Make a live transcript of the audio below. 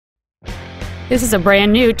This is a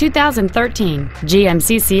brand new 2013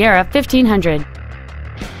 GMC Sierra 1500.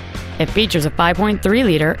 It features a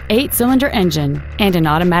 5.3-liter 8-cylinder engine and an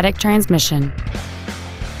automatic transmission.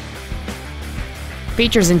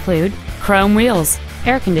 Features include chrome wheels,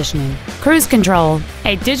 air conditioning, cruise control,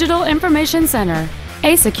 a digital information center,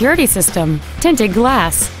 a security system, tinted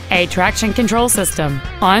glass, a traction control system,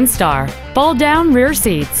 OnStar, fold-down rear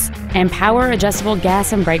seats, and power-adjustable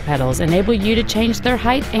gas and brake pedals enable you to change their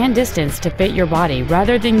height and distance to fit your body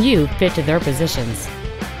rather than you fit to their positions.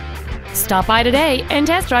 Stop by today and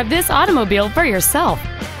test drive this automobile for yourself.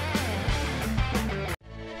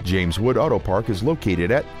 James Wood Auto Park is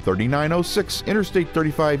located at 3906 Interstate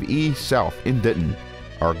 35E South in Denton.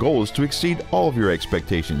 Our goal is to exceed all of your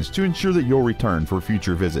expectations to ensure that you'll return for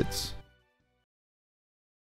future visits.